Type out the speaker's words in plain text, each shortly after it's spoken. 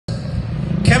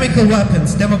chemical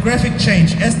weapons, demographic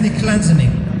change, ethnic cleansing,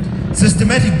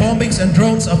 systematic bombings and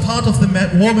drones are part of the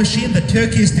war machine that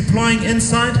Turkey is deploying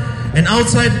inside and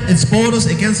outside its borders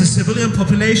against the civilian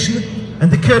population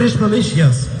and the Kurdish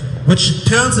militias, which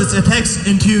turns its attacks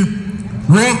into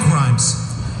war crimes,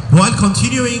 while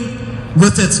continuing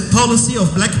with its policy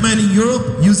of blackmailing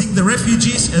Europe, using the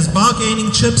refugees as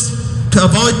bargaining chips to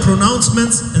avoid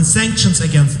pronouncements and sanctions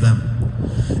against them.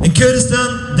 In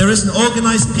Kurdistan, there is an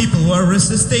organized people who are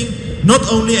resisting not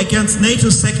only against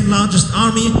NATO's second largest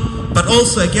army, but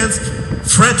also against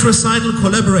fratricidal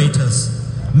collaborators,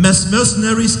 mass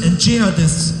mercenaries and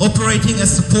jihadists operating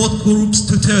as support groups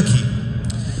to Turkey.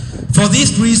 For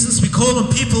these reasons, we call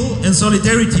on people in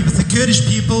solidarity with the Kurdish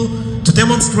people to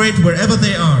demonstrate wherever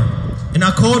they are, in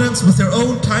accordance with their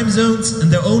own time zones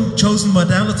and their own chosen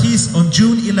modalities on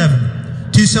June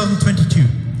 11,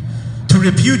 2022, to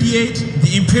repudiate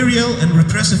the imperial and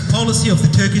repressive policy of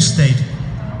the Turkish state.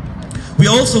 We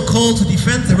also call to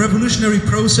defend the revolutionary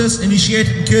process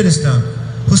initiated in Kurdistan,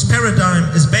 whose paradigm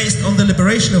is based on the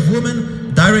liberation of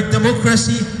women, direct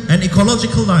democracy, and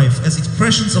ecological life as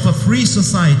expressions of a free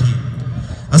society.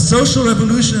 A social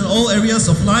revolution in all areas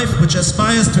of life which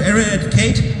aspires to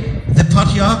eradicate the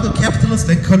patriarchal, capitalist,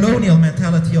 and colonial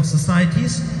mentality of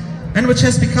societies, and which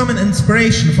has become an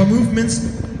inspiration for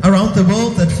movements around the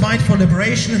world that fight for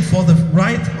liberation and for the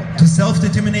right to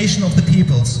self-determination of the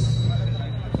peoples.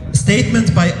 A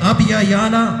statement by Abya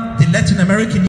Yala, the Latin American